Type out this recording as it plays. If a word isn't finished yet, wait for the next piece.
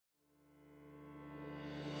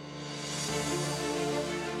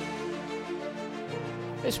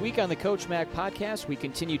This week on the Coach Mac podcast, we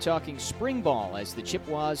continue talking spring ball as the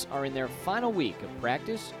Chippewas are in their final week of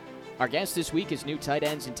practice. Our guest this week is new tight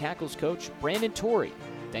ends and tackles coach Brandon Torrey.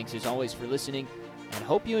 Thanks as always for listening, and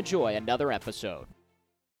hope you enjoy another episode.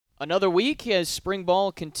 Another week as spring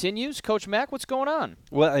ball continues. Coach Mac, what's going on?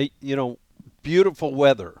 Well, beautiful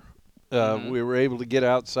weather. We were able to get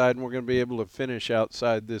outside, and we're going to be able to finish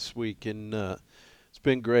outside this week, and it's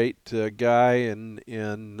been great. Guy and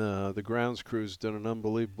the grounds crew's done an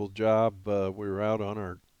unbelievable job. We were out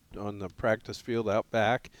on the practice field out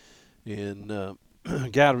back, and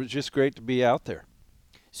God, it was just great to be out there.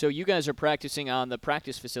 So you guys are practicing on the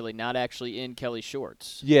practice facility, not actually in Kelly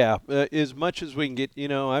Shorts. Yeah, as much as we can get.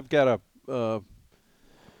 I've got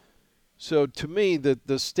so to me,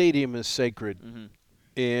 the stadium is sacred,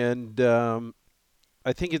 and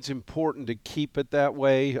I think it's important to keep it that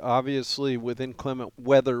way. Obviously, with inclement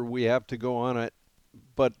weather, we have to go on it.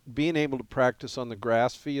 But being able to practice on the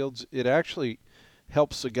grass fields, it actually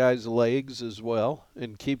helps the guys' legs as well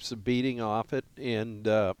and keeps the beating off it. And,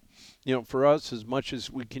 for us, as much as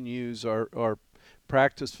we can use our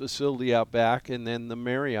practice facility out back and then the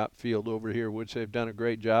Marriott field over here, which they've done a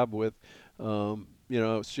great job with,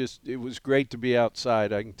 it was great to be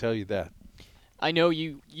outside, I can tell you that. I know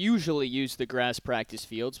you usually use the grass practice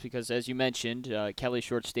fields because, as you mentioned, Kelly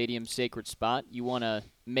Short Stadium's sacred spot. You want to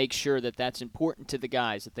make sure that that's important to the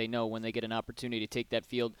guys, that they know when they get an opportunity to take that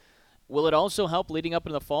field. Will it also help leading up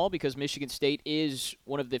into the fall because Michigan State is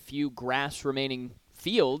one of the few grass remaining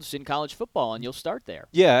fields in college football, and you'll start there?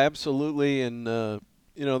 Yeah, absolutely, and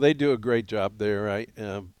they do a great job there. I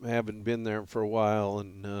haven't been there for a while,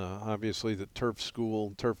 and obviously the turf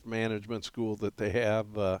management school that they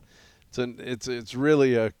have. It's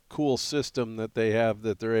really a cool system that they have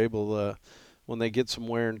that they're able when they get some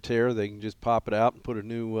wear and tear, they can just pop it out and put a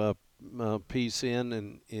new piece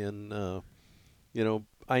in, and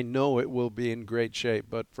I know it will be in great shape.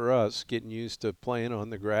 But for us, getting used to playing on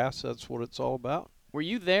the grass, that's what it's all about. Were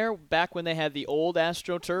you there back when they had the old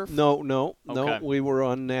AstroTurf? No. Okay. We were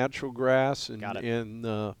on natural grass, and Got it.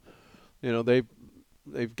 And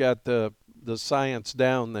they've got the science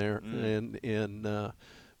down there, and.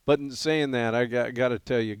 But in saying that, I got to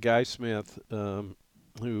tell you, Guy Smith,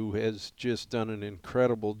 who has just done an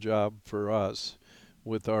incredible job for us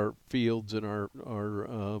with our fields and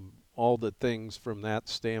our all the things from that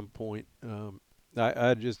standpoint.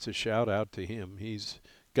 I just a shout out to him. He's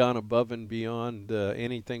gone above and beyond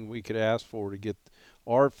anything we could ask for to get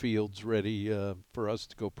our fields ready for us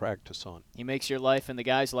to go practice on. He makes your life and the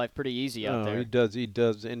guys' life pretty easy out there. He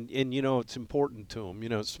does, and it's important to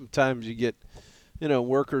him. Sometimes you get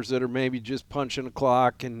workers that are maybe just punching a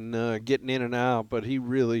clock and getting in and out, but he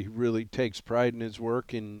really, really takes pride in his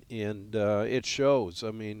work, and it shows.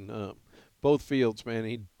 I mean, both fields,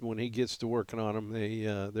 man, when he gets to working on them,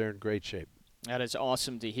 they're in great shape. That is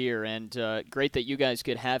awesome to hear, and great that you guys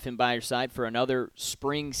could have him by your side for another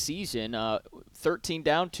spring season. 13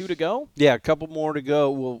 down, 2 to go? Yeah, a couple more to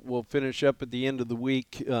go. We'll finish up at the end of the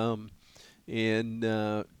week, and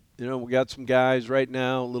we got some guys right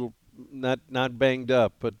now, a little not banged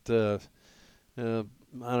up, but I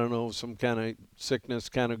don't know, some kind of sickness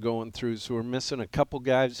kind of going through. So we're missing a couple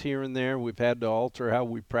guys here and there. We've had to alter how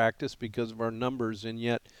we practice because of our numbers, and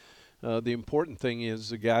yet the important thing is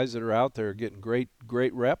the guys that are out there are getting great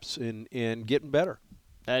reps and getting better.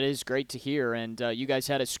 That is great to hear, and you guys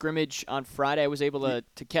had a scrimmage on Friday. I was able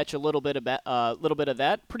to catch a little bit of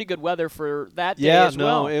that. Pretty good weather for that day as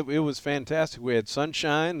well. Yeah, no, it was fantastic. We had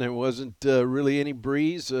sunshine. There wasn't really any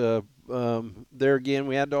breeze. There again,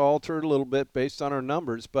 we had to alter it a little bit based on our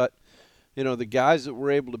numbers, but the guys that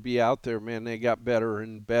were able to be out there, man, they got better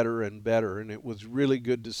and better and better, and it was really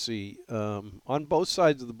good to see. On both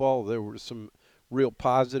sides of the ball, there were some real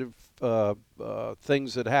positive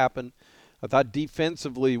things that happened. I thought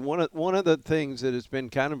defensively, one of the things that has been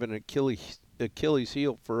kind of an Achilles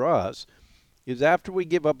heel for us is after we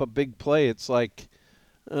give up a big play, it's like,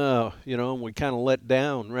 we kind of let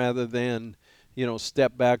down rather than,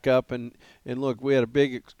 step back up. And look, we had a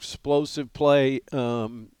big explosive play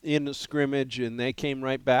in the scrimmage, and they came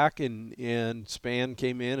right back, and Span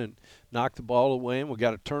came in and knocked the ball away, and we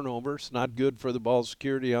got a turnover. It's not good for the ball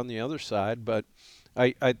security on the other side, but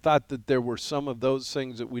I thought that there were some of those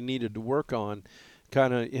things that we needed to work on.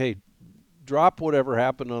 Kind of, hey, drop whatever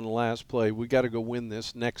happened on the last play. We got to go win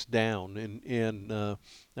this next down, and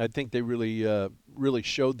I think they really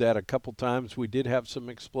showed that a couple times. We did have some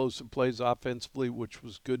explosive plays offensively, which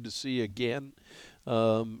was good to see again,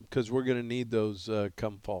 because we're going to need those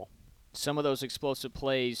come fall. Some of those explosive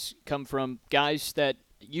plays come from guys that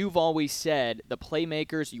you've always said, the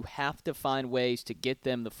playmakers, you have to find ways to get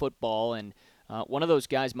them the football, and One of those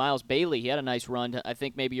guys, Miles Bailey, he had a nice run. I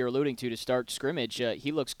think maybe you're alluding to start scrimmage.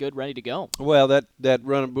 He looks good, ready to go. Well, that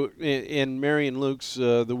run in Marion Luke's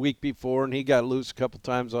the week before, and he got loose a couple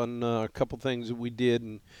times on a couple things that we did,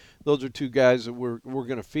 and those are two guys that we're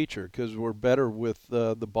going to feature because we're better with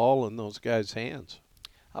the ball in those guys' hands.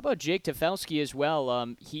 How about Jake Tefelsky as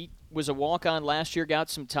well? He was a walk-on last year, got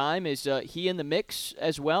some time. Is he in the mix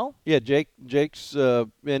as well? Yeah, Jake's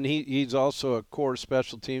and he's also a core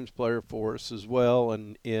special teams player for us as well,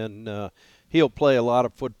 and he'll play a lot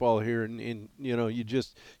of football here. And you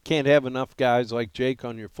just can't have enough guys like Jake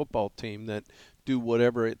on your football team that do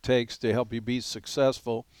whatever it takes to help you be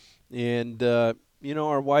successful. And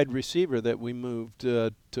our wide receiver that we moved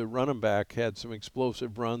to running back had some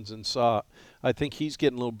explosive runs and saw. I think he's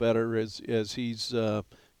getting a little better as he's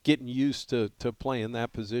getting used to playing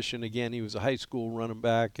that position again. He was a high school running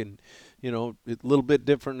back, and a little bit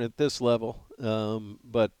different at this level.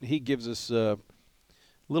 But he gives us a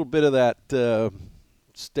little bit of that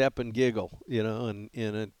step and giggle, and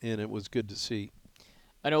it was good to see.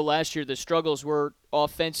 I know last year the struggles were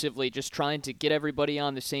offensively, just trying to get everybody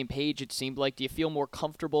on the same page, it seemed like. Do you feel more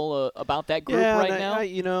comfortable about that group right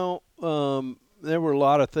now? There were a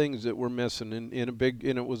lot of things that were missing, and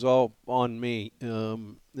it was all on me.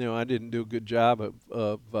 I didn't do a good job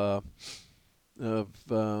of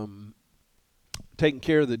taking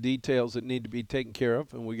care of the details that need to be taken care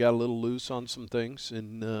of, and we got a little loose on some things,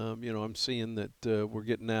 and I'm seeing that we're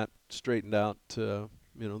getting that straightened out.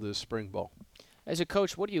 This spring ball. As a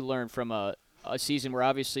coach, what do you learn from a season where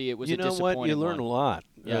obviously it was a disappointing one? You learn a lot.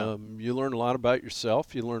 Yeah. You learn a lot about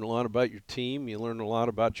yourself. You learn a lot about your team. You learn a lot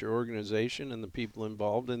about your organization and the people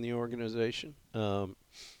involved in the organization. It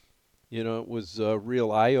was a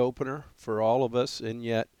real eye-opener for all of us, and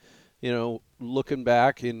yet, looking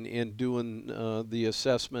back and doing the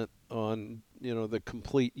assessment on, the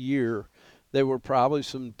complete year, there were probably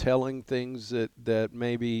some telling things that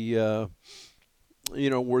maybe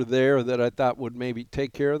were there that I thought would maybe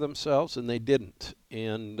take care of themselves, and they didn't.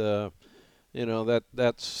 And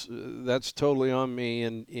that's totally on me.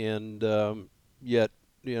 And yet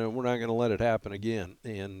we're not going to let it happen again,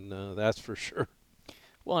 and that's for sure.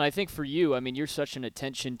 Well, and I think for you, you're such an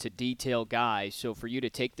attention to detail guy. So for you to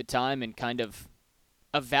take the time and kind of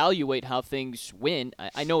evaluate how things win.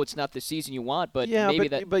 I know it's not the season you want, but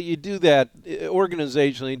but you do that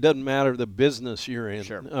organizationally. It doesn't matter the business you're in.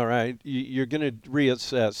 Sure. All right, you're going to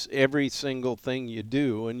reassess every single thing you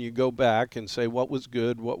do, and you go back and say what was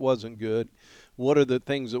good, what wasn't good, what are the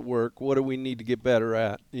things that work, what do we need to get better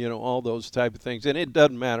at, all those type of things. And it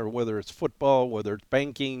doesn't matter whether it's football, whether it's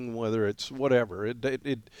banking, whether it's whatever.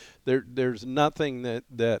 There's nothing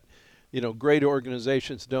that great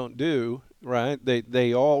organizations don't do, right?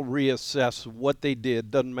 They all reassess what they did.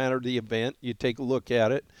 Doesn't matter the event. You take a look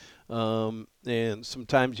at it, and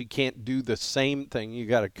sometimes you can't do the same thing. You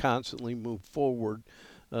got to constantly move forward.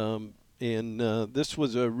 And this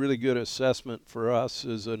was a really good assessment for us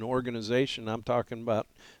as an organization. I'm talking about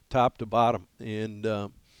top to bottom, and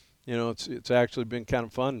it's actually been kind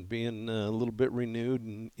of fun being a little bit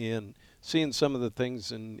renewed and seeing some of the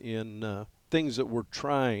things in things that we're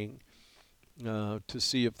trying. To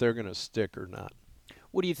see if they're going to stick or not.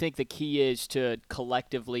 What do you think the key is to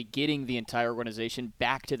collectively getting the entire organization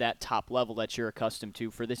back to that top level that you're accustomed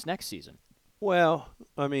to for this next season? Well,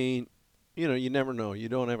 you never know. You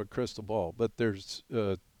don't have a crystal ball, but there's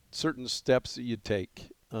certain steps that you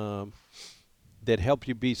take that help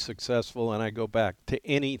you be successful, and I go back to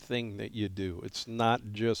anything that you do. It's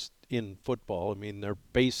not just in football. They're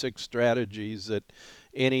basic strategies that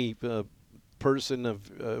any person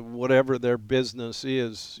of whatever their business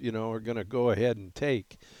is, are going to go ahead and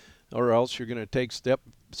take, or else you're going to take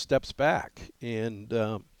steps back. And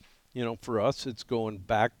for us, it's going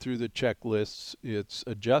back through the checklists. It's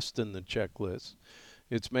adjusting the checklists.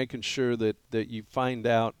 It's making sure that you find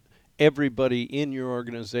out everybody in your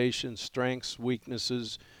organization's strengths,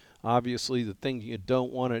 weaknesses. Obviously, the thing you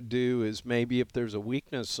don't want to do is maybe if there's a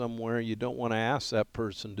weakness somewhere, you don't want to ask that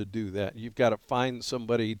person to do that. You've got to find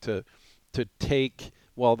somebody to take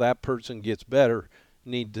while that person gets better,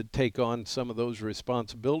 need to take on some of those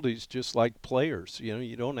responsibilities just like players.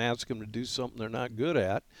 You don't ask them to do something they're not good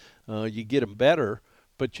at. You get them better,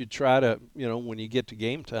 but you try to, when you get to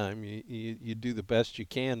game time, you do the best you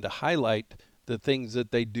can to highlight the things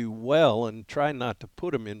that they do well and try not to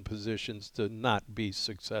put them in positions to not be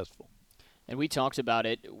successful. And we talked about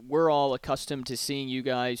it. We're all accustomed to seeing you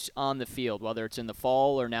guys on the field, whether it's in the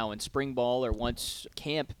fall or now in spring ball or once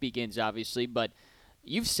camp begins, obviously. But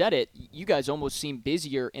You've said it. You guys almost seem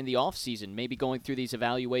busier in the off season, maybe going through these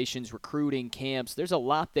evaluations, recruiting, camps. There's a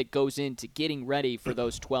lot that goes into getting ready for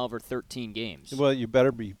those 12 or 13 games. Well, you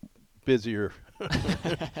better be busier.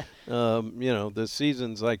 The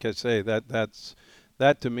seasons, like I say,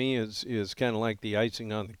 that to me is kind of like the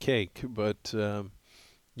icing on the cake. But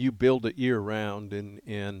you build it year round,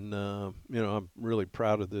 and I'm really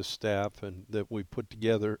proud of this staff and that we put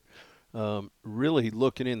together. Really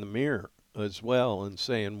looking in the mirror as well and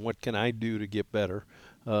saying, what can I do to get better?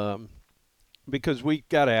 Because we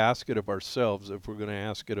got to ask it of ourselves if we're going to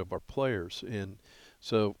ask it of our players. And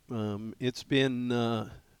so it's been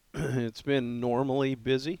it's been normally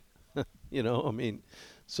busy. I mean,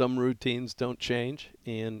 some routines don't change,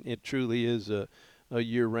 and it truly is a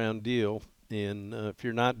year-round deal. And if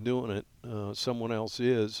you're not doing it, someone else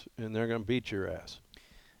is, and they're going to beat your ass.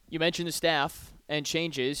 You mentioned the staff and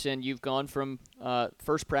changes, and you've gone from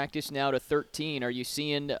first practice now to 13. Are you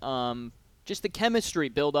seeing just the chemistry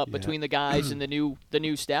build up between the guys and the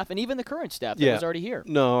new staff, and even the current staff that was already here?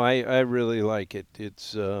 No, I really like it.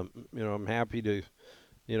 It's I'm happy to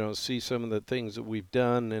see some of the things that we've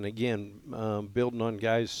done, and again, building on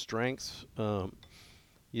guys' strengths.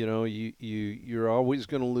 You're always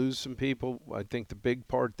going to lose some people. I think the big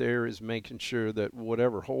part there is making sure that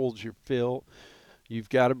whatever holes you fill, you've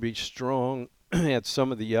got to be strong at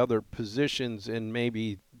some of the other positions, and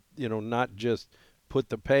maybe not just put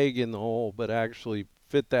the peg in the hole, but actually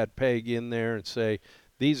fit that peg in there and say,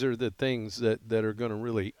 these are the things that are going to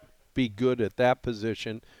really be good at that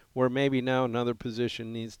position, where maybe now another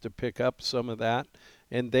position needs to pick up some of that,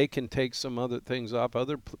 and they can take some other things off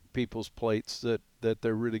other people's plates that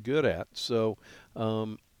they're really good at. So,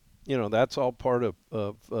 that's all part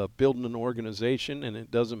of building an organization, and it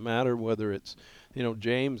doesn't matter whether it's,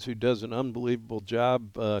 James, who does an unbelievable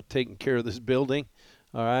job taking care of this building,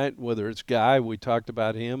 all right, whether it's Guy, we talked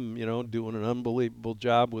about him, doing an unbelievable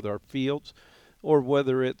job with our fields, or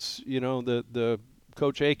whether it's, the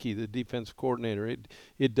Coach Akey, the defensive coordinator.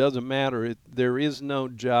 It doesn't matter. There is no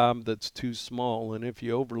job that's too small, and if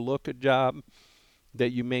you overlook a job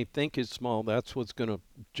that you may think is small, that's what's going to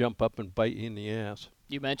jump up and bite you in the ass.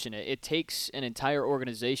 You mentioned it. It takes an entire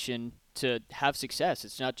organization to have success.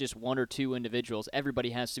 It's not just one or two individuals. Everybody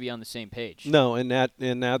has to be on the same page. No, and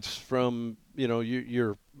that's from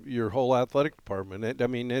your whole athletic department.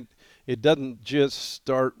 It doesn't just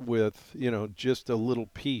start with just a little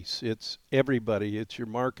piece. It's everybody. It's your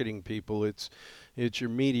marketing people. It's your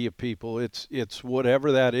media people. It's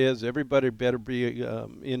whatever that is. Everybody better be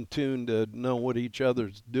in tune to know what each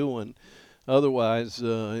other's doing. Otherwise,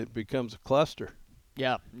 it becomes a cluster.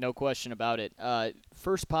 Yeah, no question about it.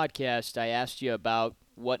 First podcast, I asked you about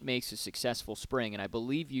what makes a successful spring, and I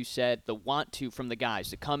believe you said the want to from the guys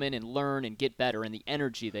to come in and learn and get better, and the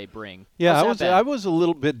energy they bring. Yeah, I was a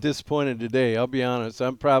little bit disappointed today. I'll be honest.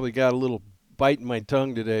 I'm probably got a little bite in my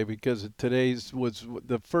tongue today because today's was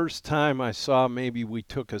the first time I saw maybe we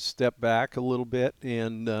took a step back a little bit,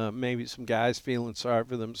 and maybe some guys feeling sorry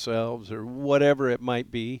for themselves or whatever it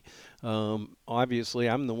might be. Obviously,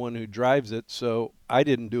 I'm the one who drives it, so I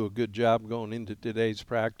didn't do a good job going into today's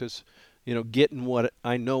practice, getting what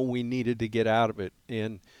I know we needed to get out of it.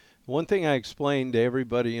 And one thing I explained to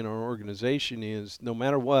everybody in our organization is no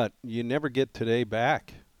matter what, you never get today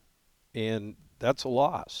back, and that's a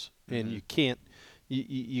loss. And you can't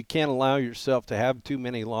allow yourself to have too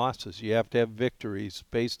many losses. You have to have victories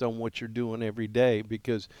based on what you're doing every day,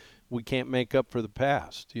 because we can't make up for the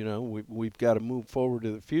past. We've got to move forward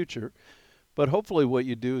to the future. But hopefully what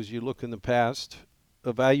you do is you look in the past,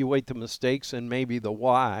 evaluate the mistakes and maybe the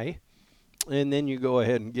why, and then you go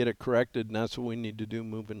ahead and get it corrected, and that's what we need to do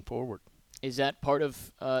moving forward. Is that part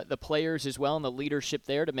of the players as well and the leadership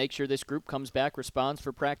there to make sure this group comes back, responds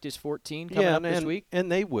for practice 14 coming up this week?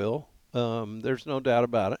 And they will. There's no doubt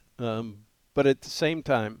about it. But at the same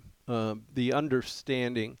time, the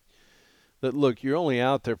understanding that, look, you're only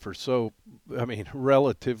out there for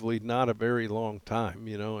relatively not a very long time,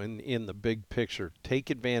 in the big picture. Take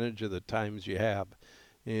advantage of the times you have.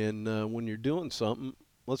 And when you're doing something,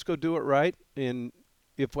 let's go do it right. And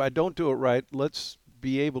if I don't do it right, let's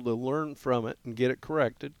be able to learn from it and get it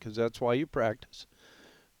corrected, because that's why you practice.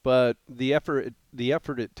 But the effort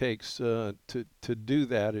it takes to do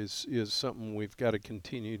that is something we've got to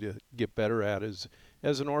continue to get better at as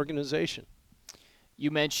an organization. You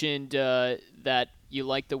mentioned that you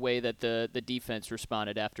like the way that the defense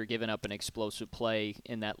responded after giving up an explosive play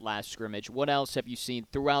in that last scrimmage. What else have you seen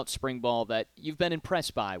throughout spring ball that you've been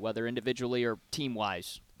impressed by, whether individually or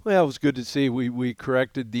team-wise? Well, it was good to see we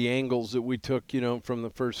corrected the angles that we took, from the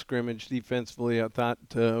first scrimmage defensively. I thought,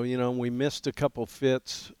 we missed a couple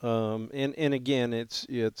fits, and again,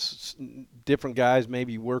 it's different guys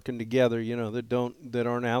maybe working together, that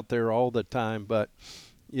aren't out there all the time, but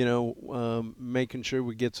making sure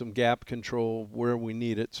we get some gap control where we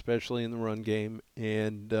need it, especially in the run game,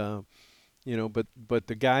 and but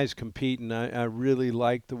the guys compete, and I really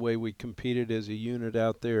like the way we competed as a unit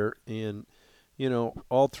out there, and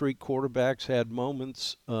all three quarterbacks had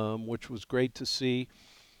moments, which was great to see.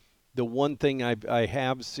 The one thing I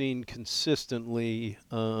have seen consistently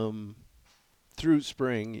through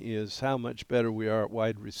spring is how much better we are at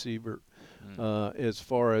wide receiver, as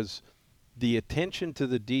far as the attention to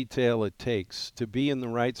the detail it takes to be in the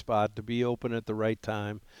right spot, to be open at the right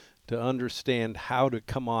time, to understand how to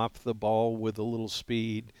come off the ball with a little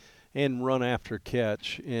speed and run after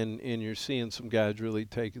catch. And you're seeing some guys really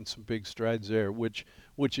taking some big strides there, which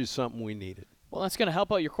is something we needed. Well, that's going to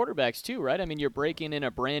help out your quarterbacks too, right? I mean, you're breaking in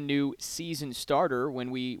a brand new season starter when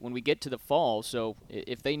we get to the fall. So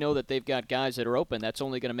if they know that they've got guys that are open, that's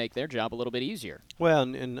only going to make their job a little bit easier. Well,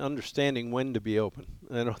 and understanding when to be open.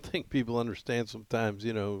 I don't think people understand sometimes,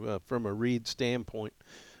 from a read standpoint.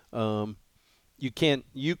 You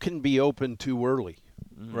can be open too early,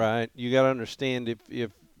 right? You got to understand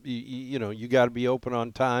if you got to be open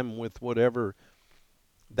on time with whatever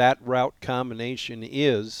that route combination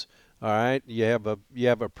is. All right, you have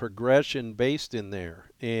a progression based in there,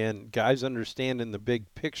 and guys understand in the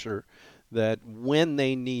big picture that when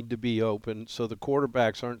they need to be open, so the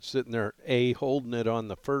quarterbacks aren't sitting there holding it on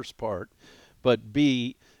the first part, but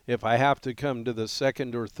B, if I have to come to the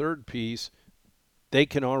second or third piece, they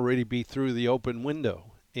can already be through the open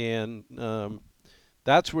window, and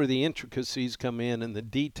that's where the intricacies come in and the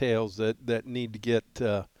details that need to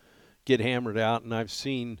get hammered out. And I've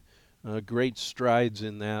seen great strides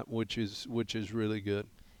in that, which is really good.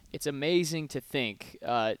 It's amazing to think,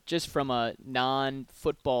 just from a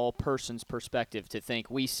non-football person's perspective, to think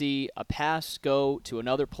we see a pass go to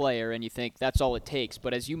another player and you think that's all it takes.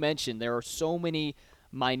 But as you mentioned, there are so many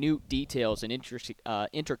minute details and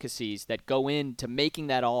intricacies that go into making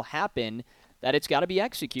that all happen that it's got to be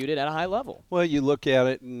executed at a high level. Well, you look at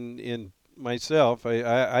it in myself,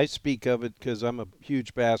 I speak of it because I'm a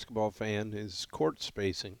huge basketball fan, is court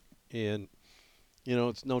spacing. And,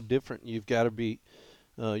 it's no different. You've got to be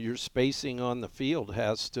your spacing on the field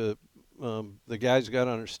has to the guys got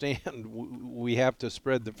to understand we have to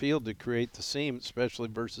spread the field to create the seam, especially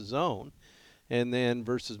versus zone, and then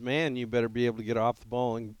versus man, you better be able to get off the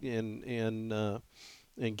ball and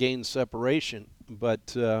gain separation.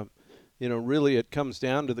 But really, it comes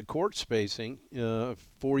down to the court spacing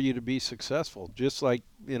for you to be successful. Just like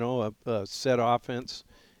a set offense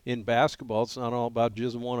in basketball, it's not all about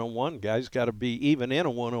just one-on-one. Guys got to be, even in a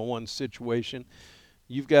one-on-one situation,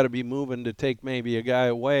 you've got to be moving to take maybe a guy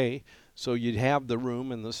away so you'd have the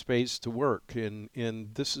room and the space to work. And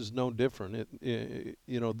this is no different.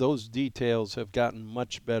 Those details have gotten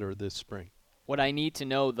much better this spring. What I need to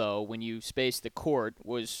know, though, when you spaced the court,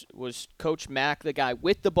 was Coach Mack the guy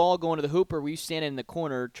with the ball going to the hoop, or were you standing in the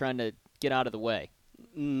corner trying to get out of the way?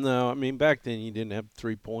 No, I mean back then you didn't have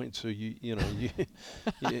 3 points, so I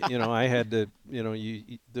had to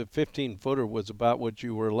the 15-footer was about what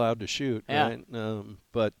you were allowed to shoot, Yeah. right? No,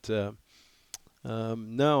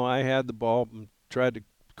 I had the ball and tried to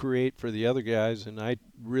create for the other guys, and I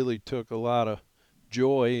really took a lot of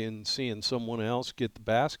joy in seeing someone else get the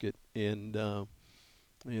basket, and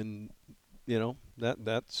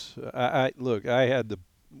that's I look, I had the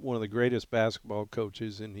one of the greatest basketball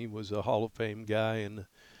coaches, and he was a Hall of Fame guy in the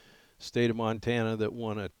state of Montana that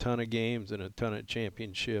won a ton of games and a ton of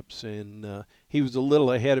championships. And he was a little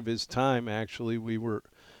ahead of his time, actually. We were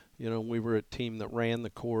a team that ran the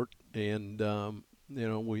court, and our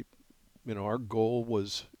goal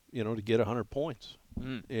was to get 100 points,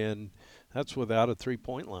 and that's without a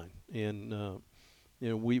 3-point line. And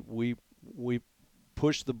we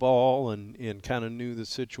pushed the ball and kind of knew the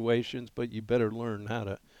situations, but you better learn how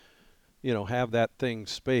to have that thing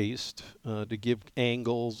spaced to give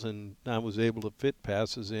angles, and I was able to fit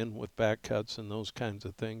passes in with back cuts and those kinds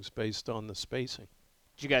of things based on the spacing.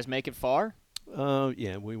 Did you guys make it far?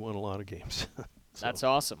 Yeah, we won a lot of games. That's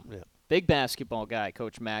awesome. Yeah. Big basketball guy,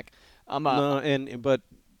 Coach Mack.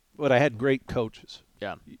 But I had great coaches.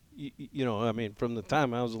 Yeah. I mean, from the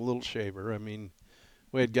time I was a little shaver, I mean,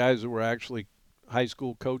 we had guys that were actually high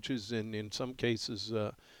school coaches, and in some cases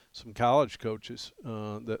some college coaches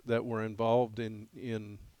that were involved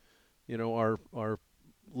in our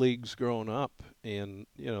leagues growing up, and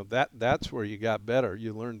that's where you got better.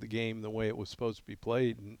 You learned the game the way it was supposed to be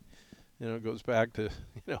played, It goes back to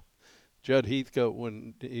Judd Heathcote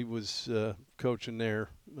when he was coaching there.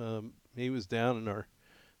 He was down in our.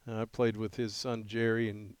 I played with his son Jerry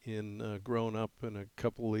in growing up in a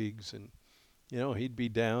couple leagues, and he'd be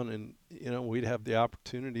down, and we'd have the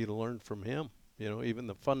opportunity to learn from him. Even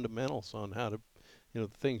the fundamentals on how to, the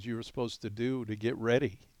things you were supposed to do to get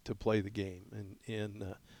ready to play the game.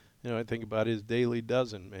 And I think about his daily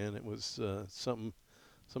dozen, man. It was something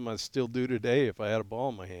I still do today if I had a ball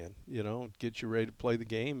in my hand. Get you ready to play the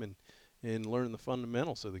game and learn the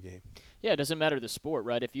fundamentals of the game. Yeah, it doesn't matter the sport,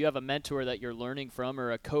 right? If you have a mentor that you're learning from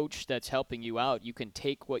or a coach that's helping you out, you can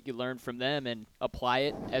take what you learned from them and apply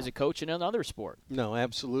it as a coach in another sport. No,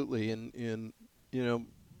 absolutely. And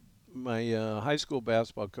my high school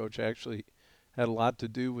basketball coach actually had a lot to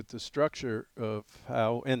do with the structure of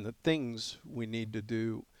how and the things we need to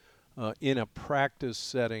do in a practice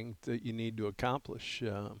setting that you need to accomplish.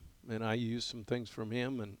 And I used some things from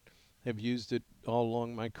him and have used it all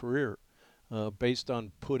along my career based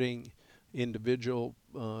on putting individual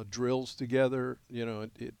drills together,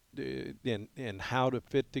 and how to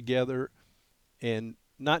fit together, and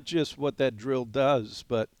not just what that drill does,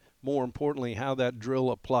 but more importantly, how that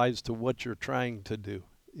drill applies to what you're trying to do.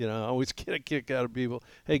 I always get a kick out of people,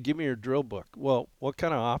 hey, give me your drill book. Well, what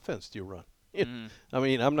kind of offense do you run? I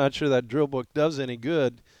mean, I'm not sure that drill book does any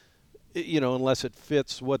good, unless it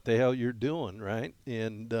fits what the hell you're doing, right?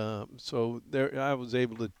 And so there, I was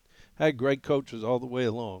able to. I had great coaches all the way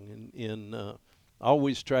along, and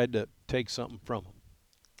always tried to take something from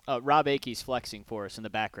them. Rob Akey's flexing for us in the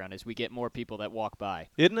background as we get more people that walk by.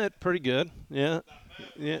 Isn't it pretty good? Yeah.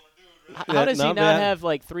 How does he not have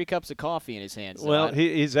like 3 cups of coffee in his hands? Well,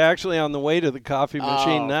 he's actually on the way to the coffee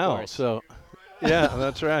machine now. Course. So, yeah,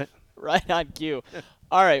 that's right. Right on cue.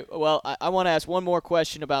 All right. Well, I want to ask one more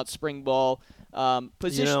question about spring ball.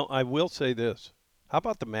 Position. I will say this. How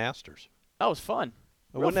about the Masters? That was fun.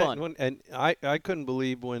 Real fun. And I couldn't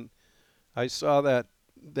believe when I saw that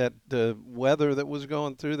the weather that was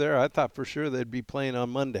going through there. I thought for sure they'd be playing on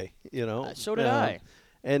Monday. So did I.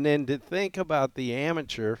 And then to think about the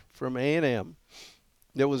amateur from A&M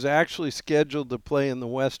that was actually scheduled to play in the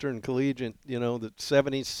Western Collegiate, the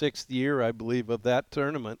 76th year, I believe, of that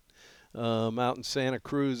tournament out in Santa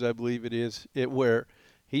Cruz, I believe it is, where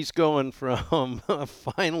he's going from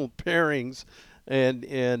final pairings and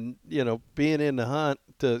being in the hunt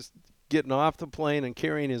to getting off the plane and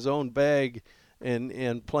carrying his own bag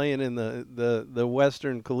and playing in the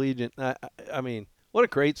Western Collegiate. I mean, what a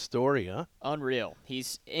great story, huh? Unreal.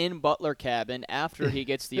 He's in Butler Cabin after he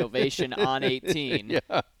gets the ovation on 18.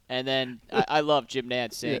 Yeah. And then I love Jim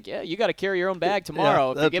Nantz saying, yeah, you got to carry your own bag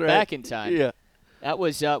tomorrow if you get back in time. Yeah. That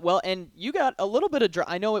was, and you got a little bit of,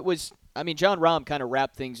 I know it was, John Rahm kind of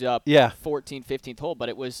wrapped things up 14th, 15th hole, but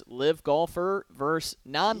it was live golfer versus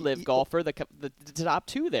non-live golfer, the top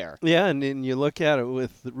 2 there. Yeah, and then you look at it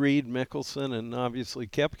with Reed, Mickelson, and obviously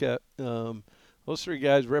Koepka. Those 3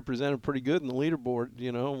 guys represented pretty good in the leaderboard,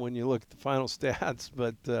 when you look at the final stats.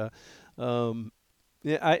 But,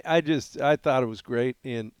 I thought it was great.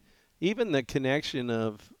 And even the connection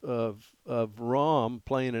of Rahm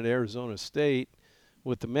playing at Arizona State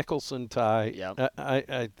with the Mickelson tie,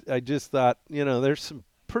 I just thought, there's some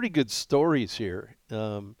pretty good stories here.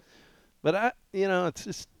 But it's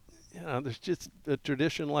just, there's just a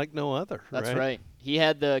tradition like no other. That's right. He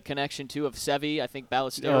had the connection too of Seve, I think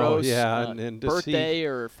Ballesteros. And birthday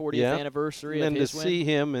or 40th anniversary of his win. And to see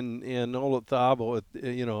him and Olazabal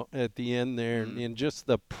at the end there, and just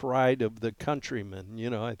the pride of the countrymen.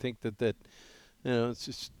 I think that it's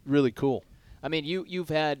just really cool. You've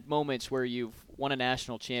had moments where you've won a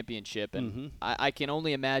national championship, and I can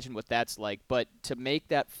only imagine what that's like. But to make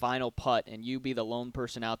that final putt and you be the lone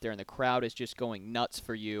person out there and the crowd is just going nuts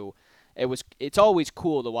for you, it's always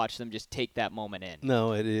cool to watch them just take that moment in.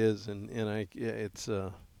 No, it is, and it's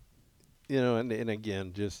and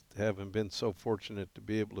again, just having been so fortunate to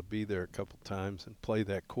be able to be there a couple times and play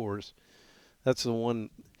that course. That's the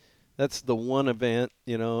one event,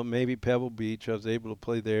 maybe Pebble Beach, I was able to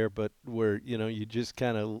play there, but where, you just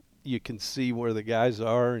kind of, you can see where the guys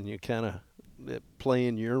are and you kind of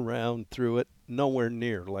playing your round through it. Nowhere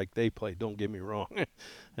near like they play, don't get me wrong.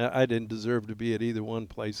 I didn't deserve to be at either one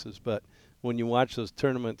places, but when you watch those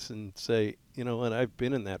tournaments and say, what, I've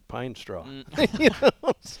been in that pine straw.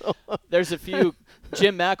 So. There's a few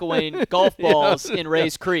Jim McElwain golf balls in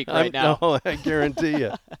Rays Creek right now. No, I guarantee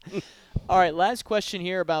you. All right, last question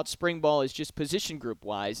here about spring ball is just position group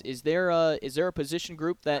wise. Is there a position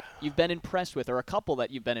group that you've been impressed with, or a couple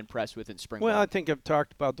that you've been impressed with in spring ball? Well, I think I've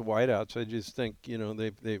talked about the wideouts. I just think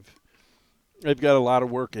they've They've got a lot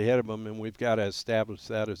of work ahead of them, and we've got to establish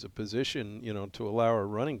that as a position, to allow our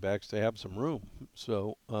running backs to have some room.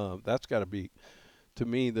 So that's got to be, to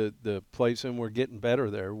me, the place, and we're getting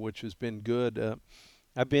better there, which has been good.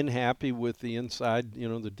 I've been happy with the inside,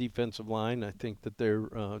 the defensive line. I think that they're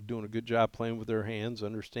doing a good job playing with their hands,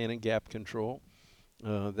 understanding gap control.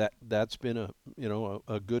 That's been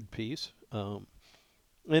a good piece.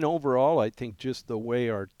 And overall, I think just the way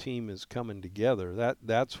our team is coming together,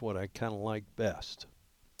 that's what I kind of like best.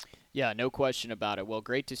 Yeah, no question about it. Well,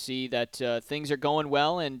 great to see that things are going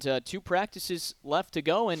well, and 2 practices left to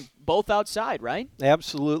go, and both outside, right?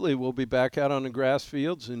 Absolutely, we'll be back out on the grass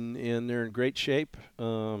fields, and they're in great shape.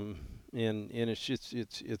 And it's just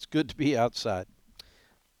it's good to be outside.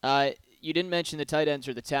 You didn't mention the tight ends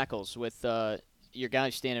or the tackles with your guy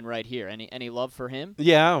standing right here. Any love for him?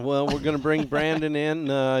 Yeah, well, we're going to bring Brandon in.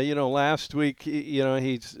 Last week,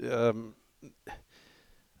 he's.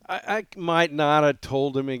 I might not have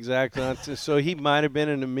told him exactly, so he might have been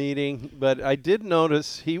in a meeting. But I did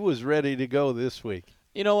notice he was ready to go this week.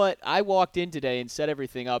 You know what? I walked in today and set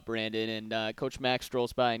everything up, Brandon, and Coach Max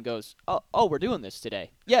strolls by and goes, "Oh, we're doing this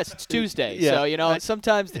today." Yes, it's Tuesday, Yeah. so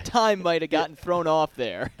sometimes the time might have gotten thrown off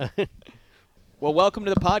there. Well, welcome to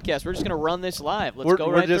the podcast. We're just going to run this live. Let's go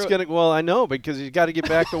right just through going to. Well, I know because he's got to get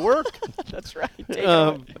back to work. That's right. Take it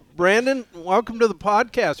away. Brandon, welcome to the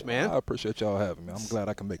podcast, man. I appreciate y'all having me. I'm glad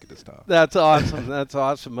I can make it this time. That's awesome. That's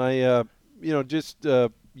awesome. Just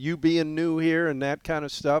you being new here and that kind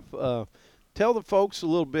of stuff. Tell the folks a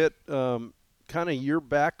little bit, kind of your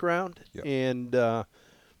background, Yep. and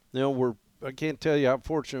I can't tell you how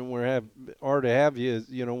fortunate we are to have you,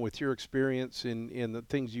 with your experience in the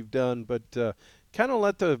things you've done. But kind of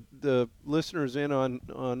let the listeners in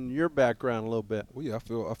on your background a little bit. Well, yeah,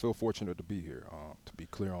 I feel fortunate to be here. To be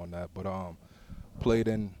clear on that, but played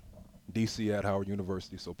in D.C. at Howard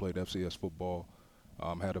University, so played FCS football.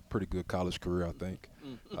 Had a pretty good college career, I think.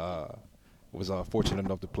 Was fortunate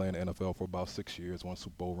enough to play in the NFL for about 6 years. Won a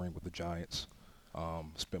Super Bowl ring with the Giants.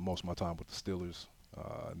 Spent most of my time with the Steelers.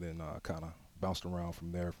 And then kind of bounced around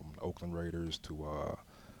from there, from the Oakland Raiders to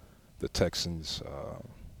the Texans,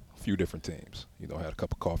 a few different teams. Had a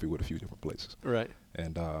cup of coffee with a few different places. Right.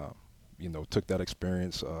 And, took that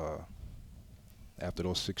experience after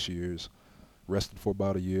those 6 years, rested for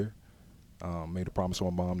about a year, made a promise to my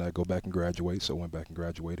mom that I'd go back and graduate, so went back and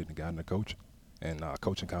graduated and got into coaching. And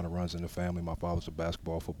coaching kind of runs in the family. My father's a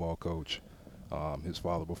basketball, football coach. His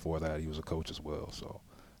father before that, he was a coach as well, so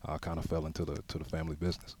I kind of fell into the family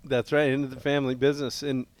business. That's right, into the family business.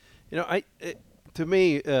 And, to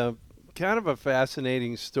me, kind of a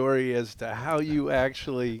fascinating story as to how you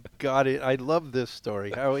actually got it. I love this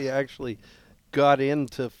story, how you actually got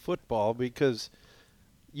into football, because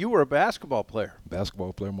you were a basketball player.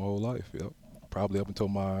 Basketball player my whole life, yep. Probably up until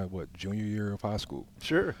my, junior year of high school.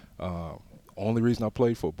 Sure. Only reason I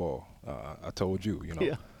played football, I told you,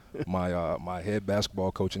 Yeah. my head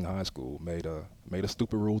basketball coach in high school made a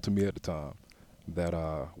stupid rule to me at the time that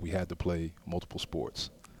we had to play multiple sports,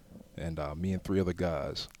 and me and 3 other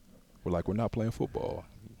guys were like, we're not playing football.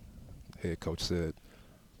 Head coach said,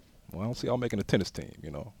 well, I don't see y'all making a tennis team,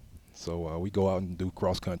 So we go out and do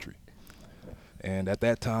cross country. And at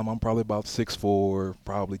that time, I'm probably about 6'4",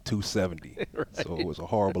 probably 270. Right. So it was a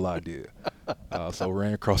horrible idea. So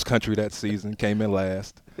ran cross country that season, came in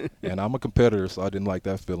last. And I'm a competitor, so I didn't like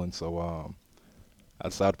that feeling. So I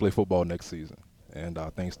decided to play football next season. And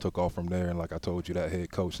things took off from there. And like I told you, that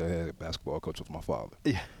head basketball coach was my father.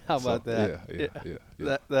 Yeah, how about that? Yeah.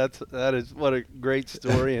 That is what a great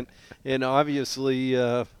story, and obviously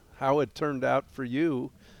how it turned out for you,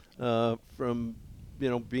 from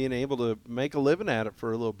being able to make a living at it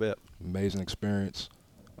for a little bit. Amazing experience.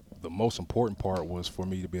 The most important part was for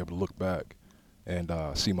me to be able to look back and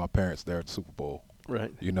see my parents there at the Super Bowl.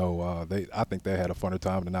 Right. I think they had a funner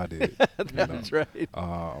time than I did. That's right.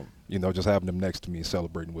 Just having them next to me,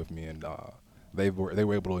 celebrating with me, and they were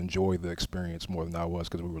able to enjoy the experience more than I was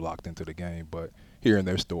because we were locked into the game. But hearing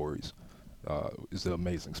their stories is the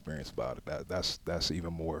amazing experience about it. That's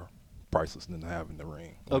even more priceless than having the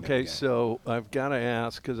ring. Okay, so I've got to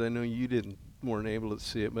ask, because I know you weren't able to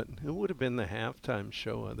see it, but who would have been the halftime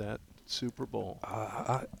show of that Super Bowl?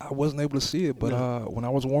 I wasn't able to see it, but when I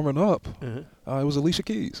was warming up, it was Alicia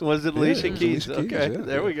Keys. Was it Alicia Keys? Alicia Keys, Okay, yeah,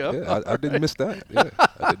 there we go. Yeah, I didn't miss that. Yeah,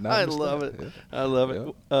 I did not I miss love that. it. Yeah. I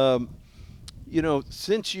love it.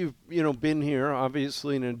 Since you've been here,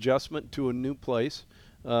 obviously an adjustment to a new place.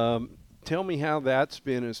 Tell me how that's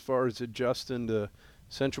been as far as adjusting to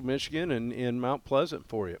Central Michigan and Mount Pleasant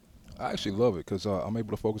for you. I actually love it because I'm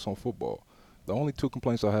able to focus on football. The only 2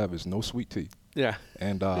 complaints I have is no sweet tea. Yeah.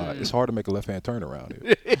 And it's hard to make a left-hand turn around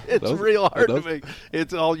here. It's real hard to make.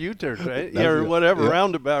 It's all U-turns, right? Yeah, or whatever,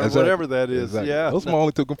 roundabout, or whatever that is. Exactly. Yeah. Those are my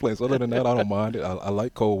only two complaints. Other than that, I don't mind it. I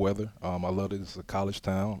like cold weather. I love that it's a college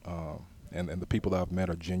town, and the people that I've met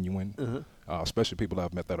are genuine, especially people that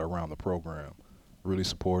I've met that are around the program, really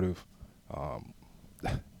supportive.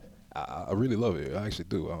 I really love it. I actually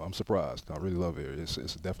do. I'm surprised. I really love it.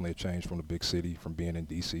 It's definitely a change from the big city, from being in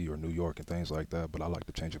D.C. or New York and things like that, but I like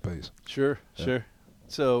the change of pace. Sure.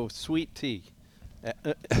 So, sweet tea.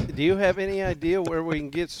 Do you have any idea where we can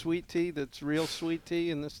get sweet tea that's real sweet tea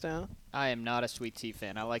in this town? I am not a sweet tea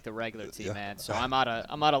fan. I like the regular tea, man. So I'm out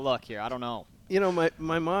of luck here. I don't know. You know,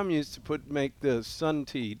 my mom used to make the sun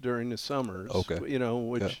tea during the summers. Okay. You know,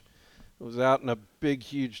 which was out in a big,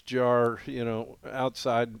 huge jar. You know,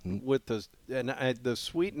 outside with the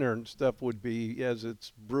sweetener and stuff would be as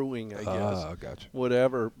it's brewing, I guess. I got you.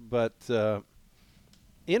 Whatever, but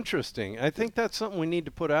interesting. I think that's something we need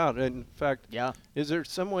to put out. In fact, is there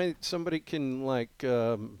some way somebody can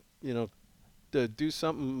to do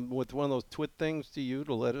something with one of those twit things to you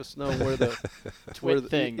to let us know where the twit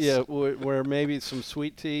things? Yeah, where maybe some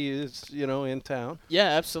sweet tea is, in town. Yeah,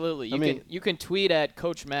 absolutely. You can tweet at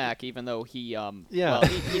Coach Mac, even though he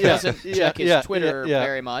doesn't check his Twitter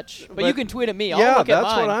very much. But you can tweet at me. I'll look at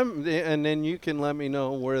mine. What I'm. And then you can let me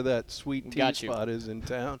know where that sweet tea spot is in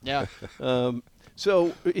town. Yeah.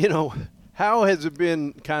 So how has it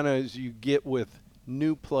been, kind of as you get with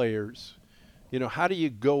new players? How do you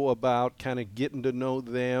go about kind of getting to know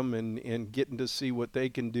them and getting to see what they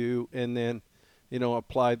can do, and then,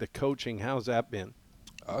 apply the coaching? How's that been?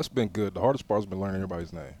 It's been good. The hardest part has been learning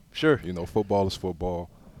everybody's name. Sure. Football is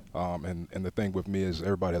football, and the thing with me is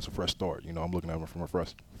everybody has a fresh start. I'm looking at them from a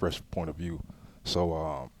fresh point of view.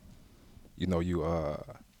 So, you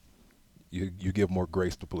give more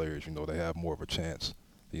grace to players. They have more of a chance.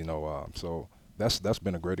 So that's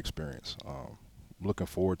been a great experience. Looking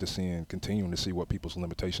forward to continuing to see what people's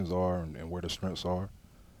limitations are and where their strengths are.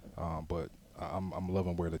 But I'm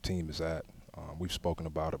loving where the team is at. We've spoken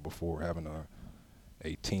about it before, having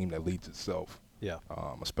a team that leads itself. Yeah.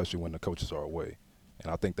 Especially when the coaches are away,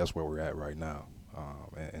 and I think that's where we're at right now,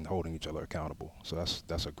 and holding each other accountable. So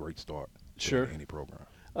that's a great start. Sure. To any program.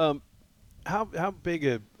 How big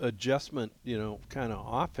a adjustment, kind of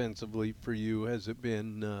offensively for you has it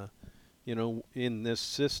been? In this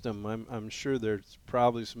system, I'm sure there's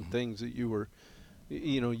probably some things that you were,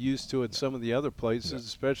 used to at some of the other places,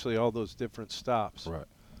 especially all those different stops. Right.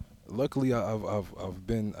 Luckily, I've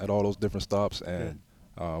been at all those different stops, and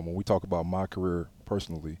when we talk about my career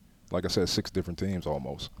personally, like I said, 6 different teams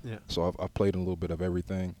almost. Yeah. So I've played in a little bit of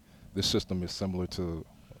everything. This system is similar to,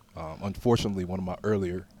 unfortunately, one of my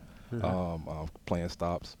earlier playing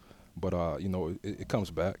stops, but it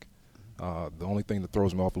comes back. The only thing that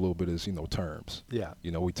throws me off a little bit is, terms. Yeah.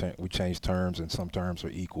 We change terms, and some terms are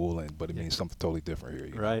equal, but it means something totally different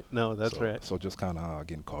here. Right. No, that's right. So just kind of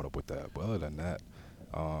getting caught up with that. But other than that,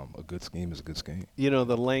 a good scheme is a good scheme.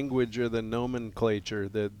 The language or the nomenclature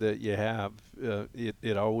that you have,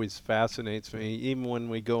 it always fascinates me. Even when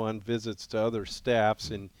we go on visits to other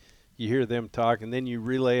staffs and you hear them talk, and then you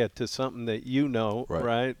relay it to something that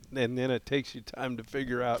right? And then it takes you time to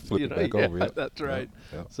figure out. Flip it back over. Yep. That's right.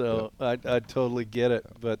 Yep. So yep. I totally get it.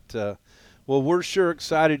 But well, we're sure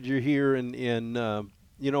excited you're here, and I'm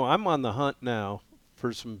on the hunt now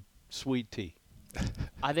for some sweet tea.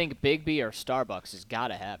 I think Big B or Starbucks has got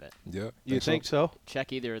to have it. Yeah. You think so?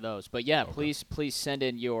 Check either of those. But yeah, please send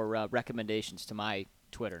in your recommendations to my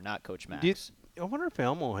Twitter, not Coach Max. I wonder if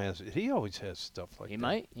Elmo has it. He always has stuff like that. He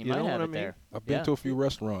might have it there. I've been to a few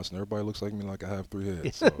restaurants, and everybody looks like me like I have 3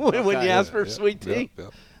 heads. So. when you ask for sweet tea?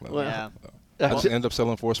 I'll end up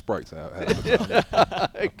selling 4 Sprites.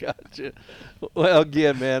 I gotcha. Well,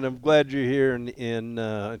 again, man, I'm glad you're here, and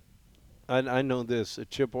I know this. The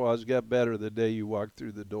Chippewas got better the day you walked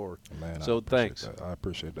through the door. Man, so thanks. I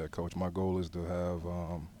appreciate that, Coach. My goal is to have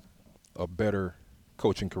a better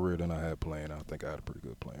coaching career than I had playing. I think I had a pretty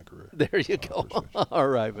good playing career. There you go. All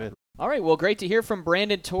right, man. All right, well, great to hear from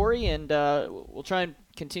Brandon Torrey, and we'll try and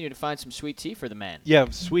continue to find some sweet tea for the man. Yeah,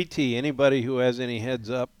 sweet tea. Anybody who has any heads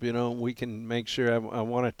up, we can make sure. I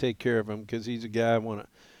want to take care of him because he's a guy I want to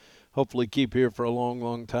hopefully keep here for a long,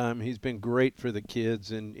 long time. He's been great for the kids,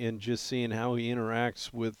 and just seeing how he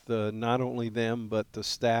interacts with not only them but the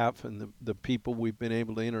staff and the people we've been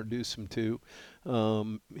able to introduce him to.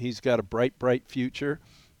 He's got a bright, bright future,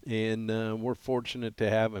 and we're fortunate to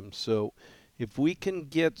have him. So, if we can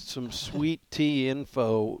get some sweet tea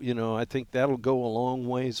info, I think that'll go a long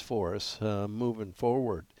ways for us moving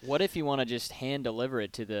forward. What if you want to just hand deliver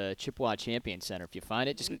it to the Chippewa Champion Center? If you find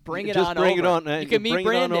it, just bring it just on bring over. It on. You can meet bring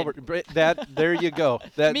Brandon. It on over. There you go.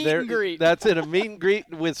 Meet and greet. That's it. A meet and greet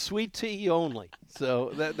with sweet tea only.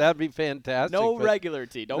 So that'd be fantastic. No regular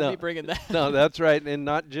tea. Don't be bringing that. No, that's right, and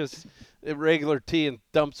not just regular tea and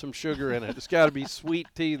dump some sugar in it. It's got to be sweet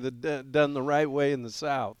tea done the right way in the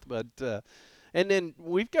South. But and then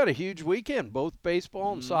we've got a huge weekend, both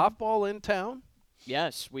baseball and softball in town.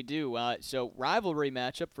 Yes, we do. So rivalry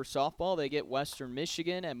matchup for softball. They get Western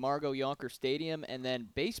Michigan at Margot Yonker Stadium, and then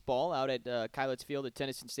baseball out at Kylitz Field at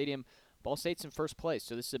Tennyson Stadium. Ball State's in first place,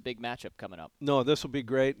 so this is a big matchup coming up. No, this will be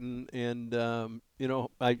great, and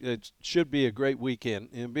it should be a great weekend.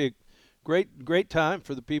 It'll be a great time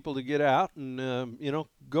for the people to get out and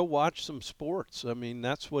go watch some sports. I mean,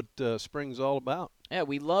 that's what spring's all about. Yeah,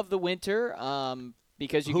 we love the winter.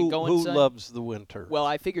 Because you can go inside. Who loves the winter? Well,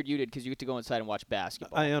 I figured you did because you get to go inside and watch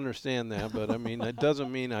basketball. I understand that, but I mean, it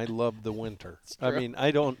doesn't mean I love the winter. I mean, I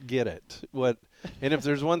don't get it. And if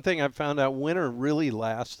there's one thing I found out, winter really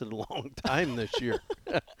lasted a long time this year.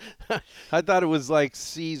 I thought it was like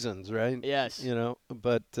seasons, right? Yes.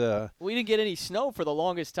 But we didn't get any snow for the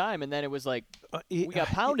longest time, and then it was like we got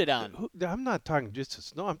pounded on. I'm not talking just the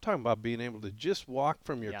snow. I'm talking about being able to just walk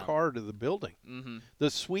from your car to the building. Mm-hmm. The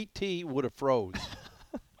sweet tea would have froze.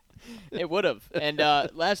 It would have. And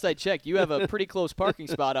last I checked, you have a pretty close parking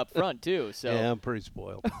spot up front, too. So yeah, I'm pretty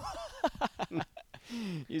spoiled.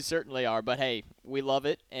 You certainly are. But, hey, we love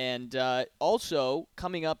it. And also,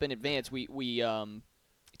 coming up in advance, we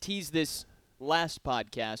teased this last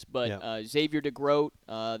podcast, but Xavier DeGroat,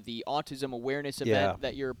 the autism awareness event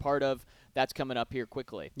that you're a part of, that's coming up here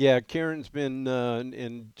quickly. Yeah, Karen's been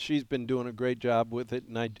and she's been doing a great job with it,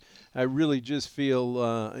 and I really just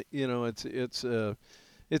feel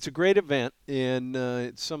it's a great event, and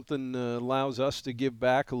it's something allows us to give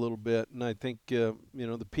back a little bit. And I think the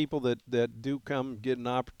people that do come get an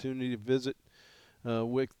opportunity to visit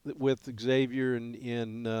with Xavier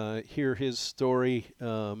and hear his story.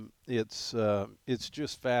 It's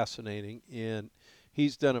just fascinating, and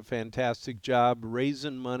he's done a fantastic job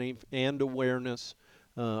raising money and awareness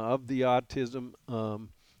of the autism,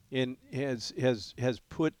 and has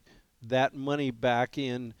put that money back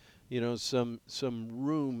in. Some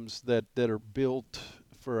rooms that are built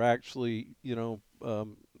for actually,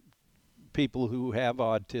 people who have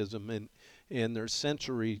autism, and their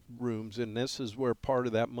sensory rooms, and this is where part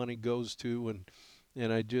of that money goes to,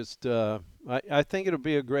 and I just I think it'll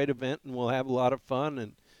be a great event, and we'll have a lot of fun,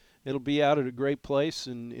 and it'll be out at a great place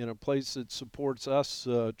and in a place that supports us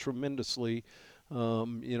tremendously,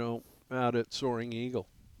 out at Soaring Eagle.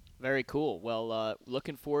 Very cool. Well,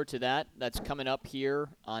 looking forward to that. That's coming up here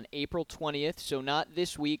on April 20th, so not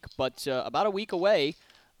this week, but about a week away.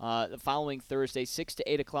 The following Thursday, 6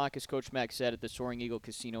 to 8 o'clock, as Coach Mack said, at the Soaring Eagle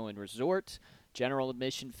Casino and Resort. General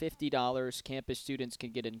admission, $50. Campus students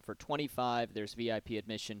can get in for $25. There's VIP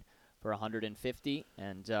admission for $150,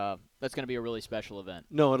 and that's going to be a really special event.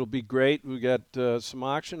 No, it'll be great. We got some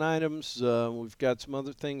auction items. We've got some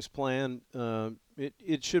other things planned.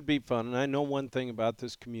 It should be fun, and I know one thing about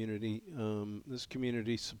this community. This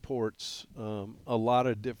community supports a lot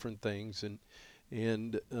of different things,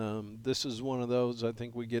 and this is one of those. I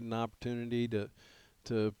think we get an opportunity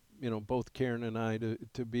to both Karen and I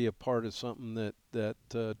to be a part of something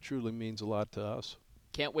that truly means a lot to us.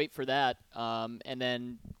 Can't wait for that. And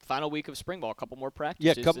then final week of spring ball, a couple more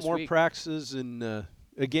practices. Yeah, a couple more week. practices, and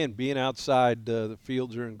again, being outside, the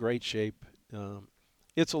fields are in great shape.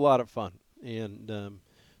 It's a lot of fun, and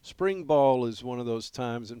spring ball is one of those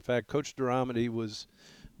times. In fact, Coach Duramity was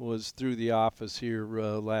through the office here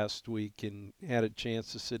last week and had a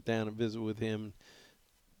chance to sit down and visit with him.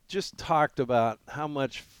 Just talked about how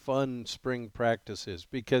much fun spring practice is,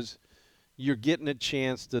 because you're getting a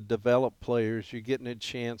chance to develop players. You're getting a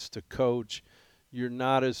chance to coach. You're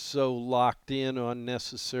not as so locked in on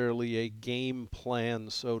necessarily a game plan,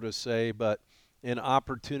 so to say, but an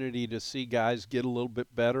opportunity to see guys get a little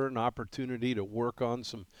bit better, an opportunity to work on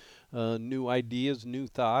some new ideas, new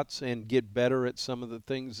thoughts, and get better at some of the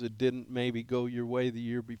things that didn't maybe go your way the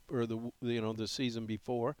year before, or the season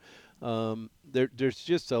before. There's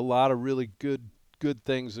just a lot of really good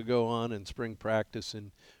things that go on in spring practice,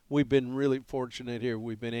 and we've been really fortunate here.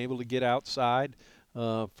 We've been able to get outside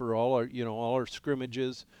for all our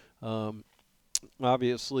scrimmages.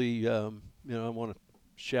 Obviously, I want to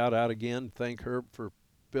shout out again, thank Herb for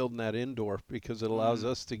building that indoor, because it allows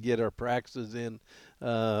us to get our practices in,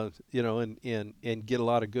 and get a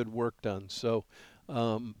lot of good work done. So,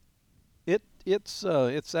 It's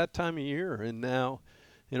that time of year, and now,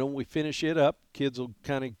 we finish it up. Kids will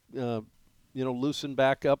kind of loosen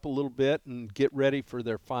back up a little bit and get ready for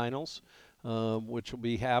their finals, which will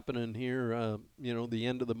be happening here. The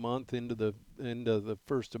end of the month into the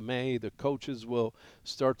 1st of May. The coaches will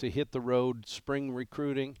start to hit the road, spring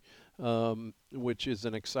recruiting, which is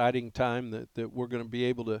an exciting time that we're going to be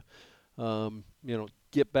able to,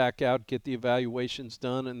 get back out, get the evaluations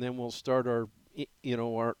done, and then we'll start our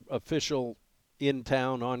official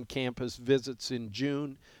in-town, on-campus visits in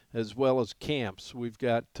June, as well as camps. We've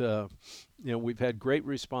got, we've had great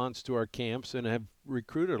response to our camps and have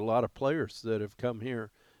recruited a lot of players that have come here,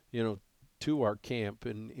 to our camp,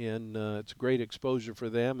 and it's great exposure for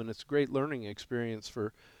them, and it's a great learning experience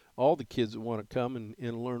for all the kids that want to come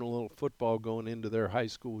and learn a little football going into their high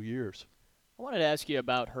school years. I wanted to ask you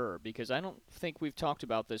about her because I don't think we've talked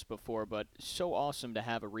about this before, but so awesome to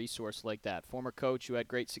have a resource like that. Former coach who had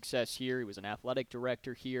great success here. He was an athletic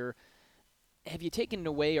director here. Have you taken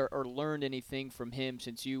away or learned anything from him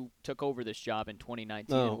since you took over this job in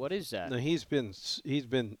 2019? No, and what is that? No, he's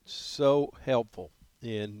been so helpful,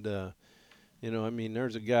 and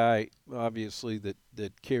there's a guy obviously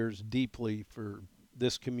that cares deeply for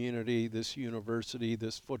this community, this university,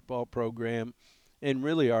 this football program, and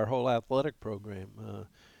really our whole athletic program.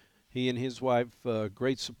 He and his wife,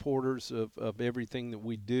 great supporters of everything that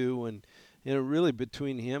we do, and really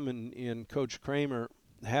between him and Coach Kramer,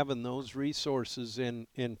 having those resources, and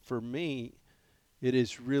for me, it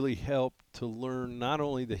has really helped to learn not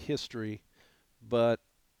only the history, but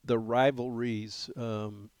the rivalries,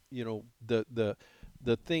 the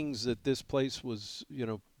things that this place was,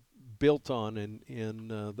 built on,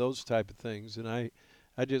 and those type of things, and I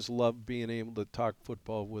just love being able to talk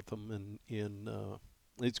football with him, and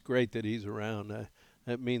it's great that he's around.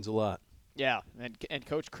 That means a lot. Yeah, and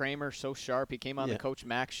Coach Kramer, so sharp. He came on the Coach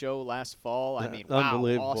Mack show last fall. I mean,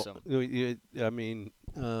 unbelievable. Awesome.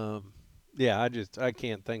 I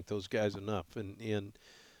can't thank those guys enough. And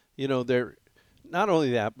they're not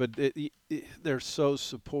only that, but they're so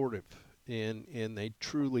supportive, and they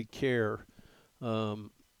truly care,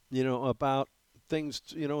 about things,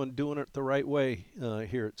 and doing it the right way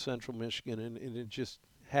here at Central Michigan, and it just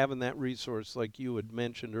having that resource like you had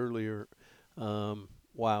mentioned earlier.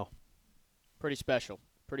 Wow. Pretty special,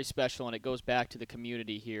 and it goes back to the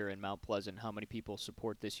community here in Mount Pleasant, how many people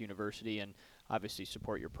support this university and obviously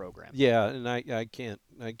support your program. Yeah, and I can't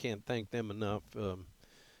thank them enough. I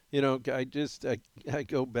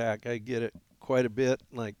go back, I get it quite a bit,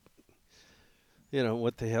 like,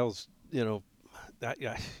 what the hell's,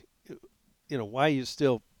 why are you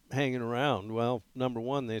still hanging around? Well, number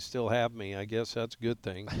one, they still have me. I guess that's a good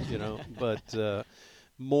thing, but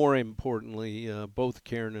more importantly, both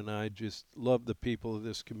Karen and I just love the people of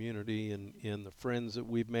this community, and the friends that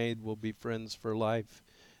we've made will be friends for life.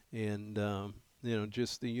 And,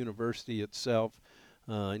 just the university itself.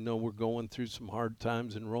 I know we're going through some hard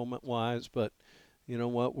times enrollment-wise, but you know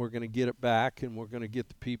what? We're going to get it back, and we're going to get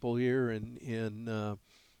the people here. And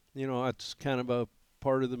it's kind of a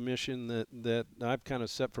part of the mission that I've kind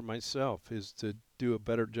of set for myself, is to do a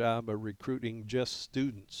better job of recruiting just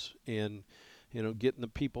students and getting the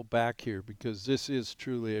people back here, because this is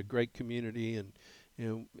truly a great community, and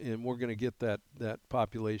we're going to get that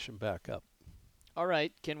population back up. All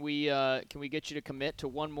right, can we get you to commit to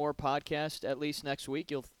one more podcast at least next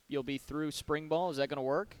week? You'll be through spring ball. Is that going to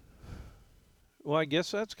work? Well, I guess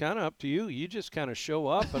that's kind of up to you. You just kind of show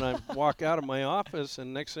up, and I walk out of my office,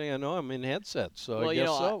 and next thing I know, I'm in headsets. So I guess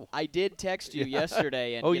so. I did text you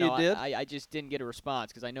yesterday, and you did? I just didn't get a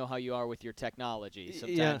response because I know how you are with your technology.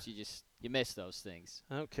 Sometimes you miss those things.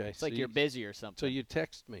 Okay. It's like you're busy or something. So you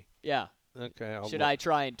text me. Yeah. Okay. Should I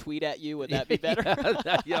try and tweet at you? Would that be better?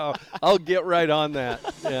 Yeah, I'll get right on that.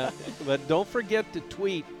 Yeah. But don't forget to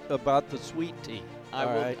tweet about the sweet tea.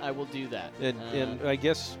 I will do that. And I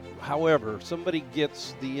guess, however, somebody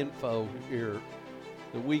gets the info here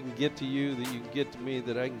that we can get to you, that you can get to me,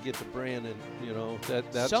 that I can get to Brandon.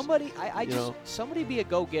 That's somebody. Somebody be a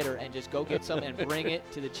go-getter and just go get some and bring it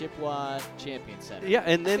to the Chippewa Champion Center. Yeah,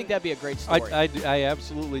 and then I think that'd be a great story. I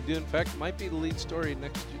absolutely do. In fact, it might be the lead story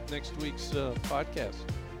next week's podcast.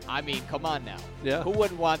 I mean, come on now. Yeah. Who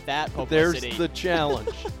wouldn't want that publicity? There's the challenge.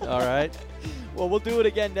 All right. Well, we'll do it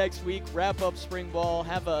again next week. Wrap up spring ball.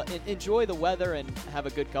 Enjoy the weather and have a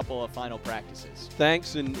good couple of final practices.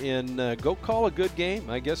 Thanks, and go call a good game.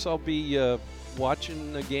 I guess I'll be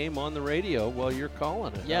watching a game on the radio while you're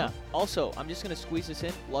calling it. Yeah. Huh? Also, I'm just going to squeeze this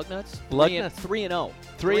in. Lugnuts. 3-0.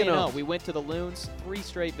 3-0. We went to the Loons. 3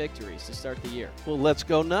 straight victories to start the year. Well, let's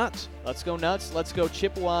go nuts. Let's go nuts. Let's go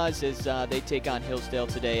Chippewas as they take on Hillsdale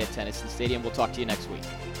today at Tennyson Stadium. We'll talk to you next week.